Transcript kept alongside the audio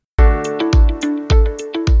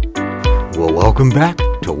Well, welcome back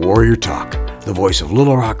to Warrior Talk, the voice of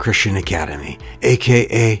Little Rock Christian Academy,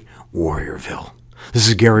 aka Warriorville. This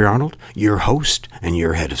is Gary Arnold, your host and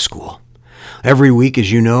your head of school. Every week,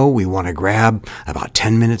 as you know, we want to grab about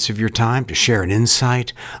 10 minutes of your time to share an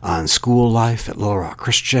insight on school life at Little Rock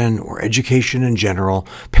Christian or education in general,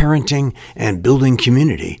 parenting, and building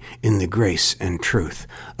community in the grace and truth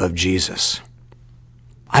of Jesus.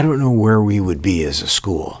 I don't know where we would be as a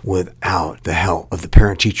school without the help of the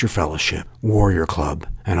Parent-Teacher Fellowship, Warrior Club,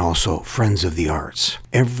 and also Friends of the Arts.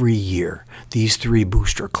 Every year, these three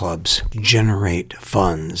booster clubs generate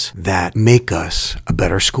funds that make us a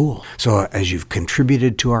better school. So as you've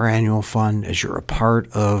contributed to our annual fund, as you're a part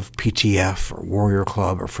of PTF or Warrior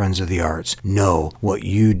Club or Friends of the Arts, know what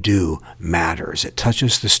you do matters. It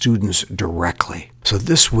touches the students directly. So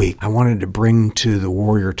this week, I wanted to bring to the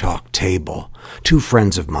Warrior Talk table two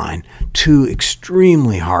friends of mine, two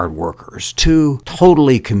extremely hard workers, two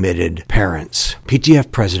totally committed parents.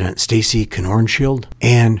 PTF President Stacy Knornschild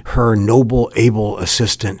and her noble, able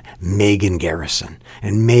assistant, Megan Garrison.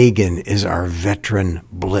 And Megan is our veteran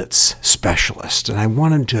Blitz specialist. And I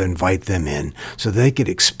wanted to invite them in so they could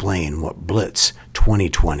explain what Blitz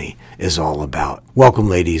 2020 is all about. Welcome,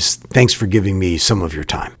 ladies. Thanks for giving me some of your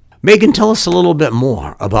time. Megan, tell us a little bit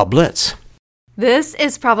more about Blitz. This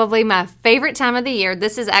is probably my favorite time of the year.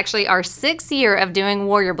 This is actually our 6th year of doing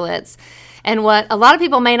Warrior Blitz. And what a lot of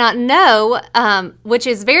people may not know, which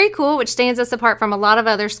is very cool, which stands us apart from a lot of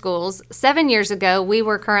other schools, 7 years ago,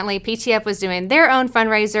 PTF was doing their own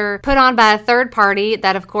fundraiser put on by a third party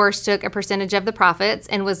that, of course, took a percentage of the profits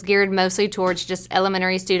and was geared mostly towards just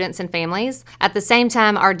elementary students and families. At the same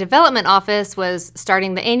time, our development office was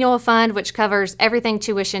starting the annual fund, which covers everything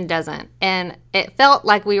tuition doesn't. And it felt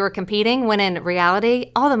like we were competing when in reality,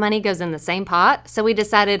 all the money goes in the same pot. So we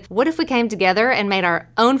decided, what if we came together and made our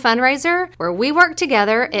own fundraiser where we work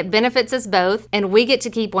together, it benefits us both, and we get to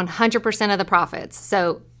keep 100% of the profits.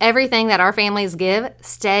 So everything that our families give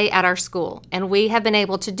stay at our school. And we have been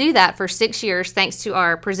able to do that for 6 years thanks to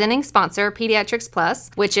our presenting sponsor, Pediatrics Plus,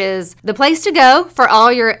 which is the place to go for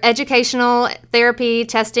all your educational therapy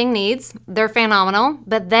testing needs. They're phenomenal,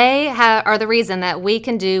 but they are the reason that we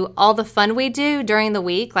can do all the fun we do during the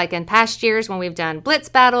week, like in past years when we've done blitz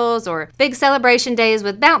battles or big celebration days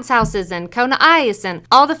with bounce houses and Kona Ice and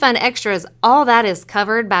all the fun extras. All that is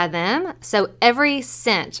covered by them. So every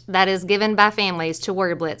cent that is given by families to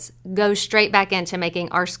Warrior Blitz goes straight back into making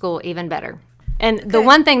our school even better. And the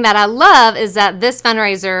one thing that I love is that this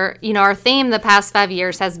fundraiser, our theme the past 5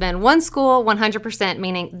 years has been one school, 100%,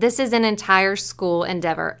 meaning this is an entire school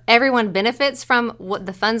endeavor. Everyone benefits from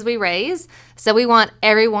the funds we raise. So we want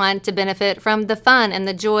everyone to benefit from the fun and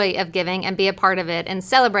the joy of giving and be a part of it and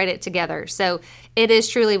celebrate it together. So it is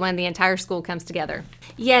truly when the entire school comes together.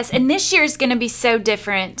 Yes, and this year is going to be so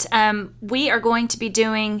different. We are going to be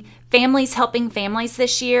doing Families Helping Families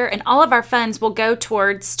this year, and all of our funds will go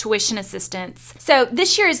towards tuition assistance. So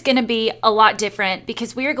this year is going to be a lot different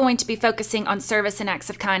because we are going to be focusing on service and acts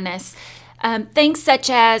of kindness. Things such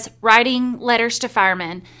as writing letters to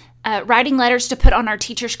firemen, writing letters to put on our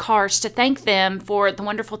teachers' cars to thank them for the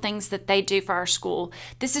wonderful things that they do for our school.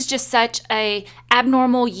 This is just such a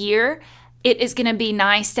abnormal year. It is going to be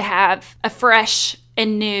nice to have a fresh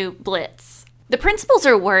and new Blitz. The principals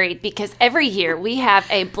are worried because every year we have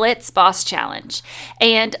a Blitz Boss Challenge.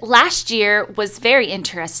 And last year was very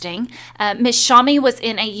interesting. Miss Shami was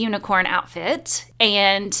in a unicorn outfit,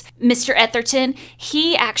 and Mr. Etherton,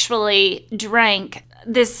 he actually drank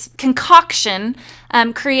this concoction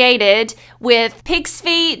created with pig's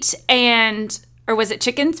feet or was it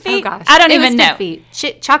chicken's feet? Oh, gosh. I don't even know. Feet.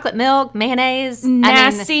 Chocolate milk, mayonnaise.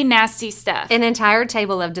 Nasty stuff. An entire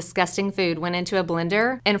table of disgusting food went into a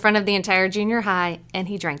blender in front of the entire junior high, and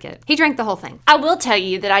he drank it. He drank the whole thing. I will tell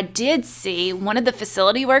you that I did see one of the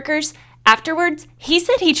facility workers. Afterwards, he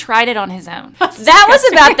said he tried it on his own. That was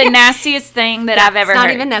about the nastiest thing that I've ever heard. It's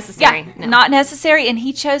not even necessary. Yeah, no. Not necessary, and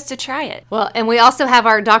he chose to try it. Well, and we also have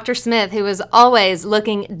our Dr. Smith, who is always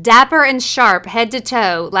looking dapper and sharp head to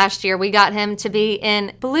toe. Last year, we got him to be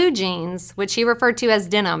in blue jeans, which he referred to as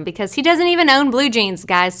denim, because he doesn't even own blue jeans,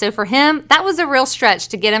 guys. So for him, that was a real stretch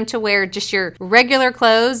to get him to wear just your regular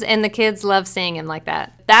clothes, and the kids love seeing him like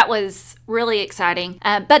that. That was really exciting.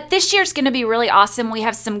 But this year's going to be really awesome. We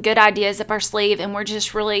have some good ideas up our sleeve, and we're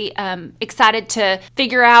just really excited to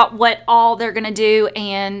figure out what all they're going to do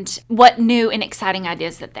and what new and exciting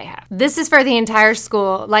ideas that they have. This is for the entire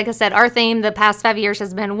school. Like I said, our theme the past 5 years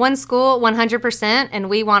has been one school, 100%, and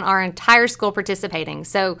we want our entire school participating.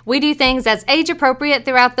 So we do things as age appropriate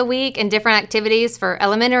throughout the week and different activities for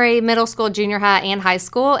elementary, middle school, junior high, and high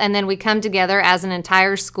school, and then we come together as an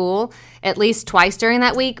entire school at least twice during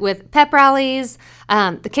that week week with pep rallies.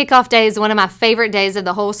 The kickoff day is one of my favorite days of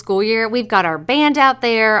the whole school year. We've got our band out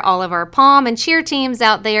there, all of our pom and cheer teams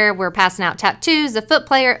out there. We're passing out tattoos. The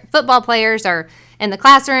football players are in the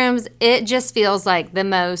classrooms. It just feels like the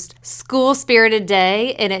most school-spirited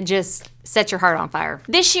day, and it just sets your heart on fire.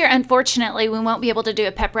 This year, unfortunately, we won't be able to do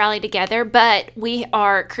a pep rally together, but we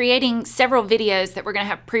are creating several videos that we're going to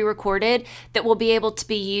have pre-recorded that will be able to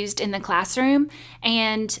be used in the classroom,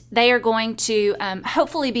 and they are going to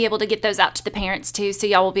hopefully be able to get those out to the parents too, so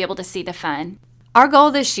y'all will be able to see the fun. Our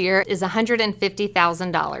goal this year is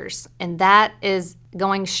 $150,000, and that is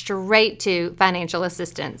going straight to financial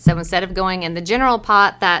assistance. So instead of going in the general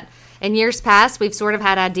pot that in years past, we've sort of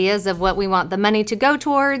had ideas of what we want the money to go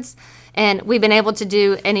towards, and we've been able to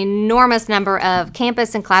do an enormous number of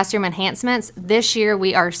campus and classroom enhancements. This year,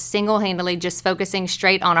 we are single-handedly just focusing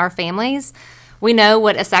straight on our families. We know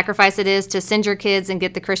what a sacrifice it is to send your kids and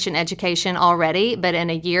get the Christian education already, but in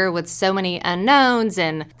a year with so many unknowns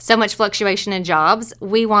and so much fluctuation in jobs,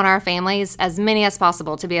 we want our families, as many as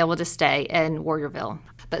possible, to be able to stay in Warriorville.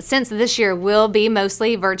 But since this year will be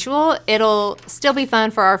mostly virtual, it'll still be fun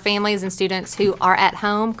for our families and students who are at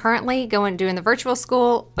home currently doing the virtual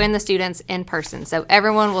school and the students in person. So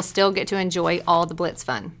everyone will still get to enjoy all the Blitz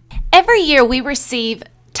fun. Every year we receive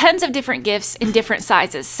tons of different gifts in different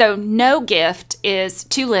sizes. So no gift is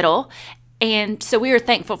too little. And so we are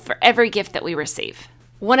thankful for every gift that we receive.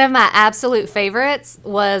 One of my absolute favorites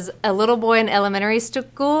was a little boy in elementary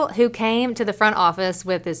school who came to the front office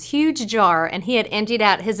with this huge jar, and he had emptied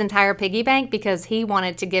out his entire piggy bank because he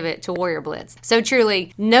wanted to give it to Warrior Blitz. So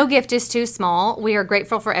truly, no gift is too small. We are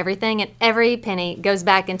grateful for everything, and every penny goes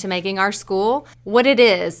back into making our school what it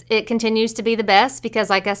is. It continues to be the best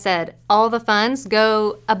because, like I said, all the funds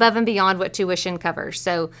go above and beyond what tuition covers.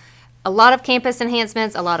 So a lot of campus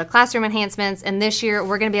enhancements, a lot of classroom enhancements, and this year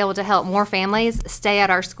we're going to be able to help more families stay at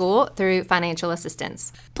our school through financial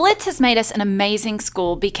assistance. Blitz has made us an amazing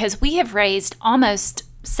school because we have raised almost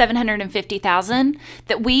 $750,000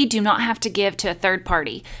 that we do not have to give to a third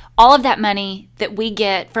party. All of that money that we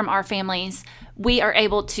get from our families, we are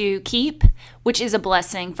able to keep, which is a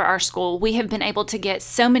blessing for our school. We have been able to get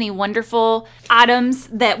so many wonderful items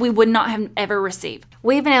that we would not have ever received.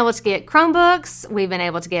 We've been able to get Chromebooks. We've been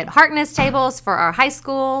able to get Harkness tables for our high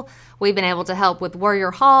school. We've been able to help with Warrior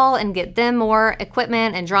Hall and get them more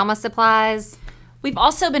equipment and drama supplies. We've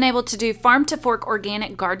also been able to do Farm to Fork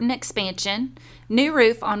organic garden expansion, new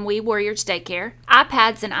roof on We Warriors Daycare,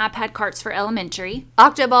 iPads and iPad carts for elementary,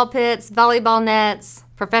 Octoball pits, volleyball nets,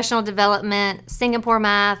 professional development, Singapore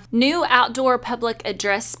math, new outdoor public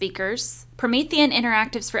address speakers, Promethean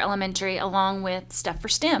interactives for elementary, along with stuff for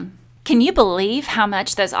STEM. Can you believe how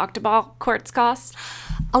much those Octoball courts cost?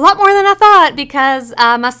 A lot more than I thought because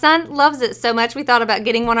my son loves it so much. We thought about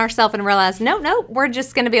getting one ourselves and realized, no, we're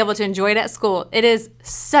just going to be able to enjoy it at school. It is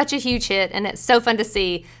such a huge hit, and it's so fun to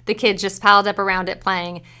see the kids just piled up around it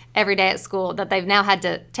playing every day at school that they've now had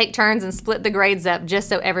to take turns and split the grades up just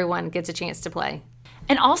so everyone gets a chance to play.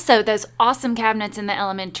 And also those awesome cabinets in the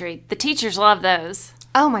elementary. The teachers love those.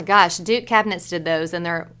 Oh my gosh, Duke Cabinets did those, and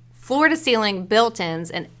they're floor-to-ceiling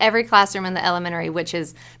built-ins in every classroom in the elementary, which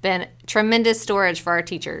has been tremendous storage for our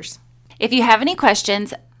teachers. If you have any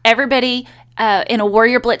questions, everybody in a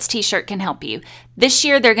Warrior Blitz t-shirt can help you. This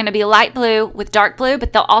year, they're going to be light blue with dark blue,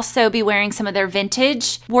 but they'll also be wearing some of their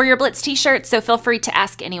vintage Warrior Blitz t-shirts, so feel free to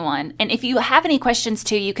ask anyone. And if you have any questions,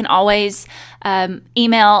 too, you can always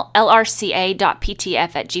email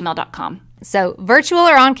lrca.ptf@gmail.com. So, virtual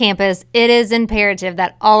or on campus, it is imperative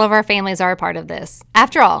that all of our families are a part of this.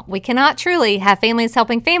 After all, we cannot truly have families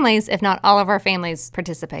helping families if not all of our families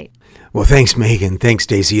participate. Well, thanks, Megan. Thanks,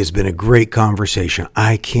 Stacy. It's been a great conversation.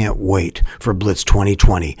 I can't wait for Blitz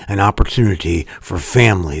 2020, an opportunity for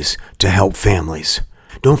families to help families.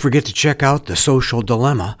 Don't forget to check out The Social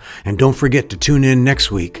Dilemma, and don't forget to tune in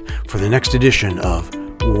next week for the next edition of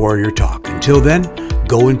Warrior Talk. Until then,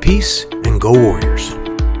 go in peace and go Warriors.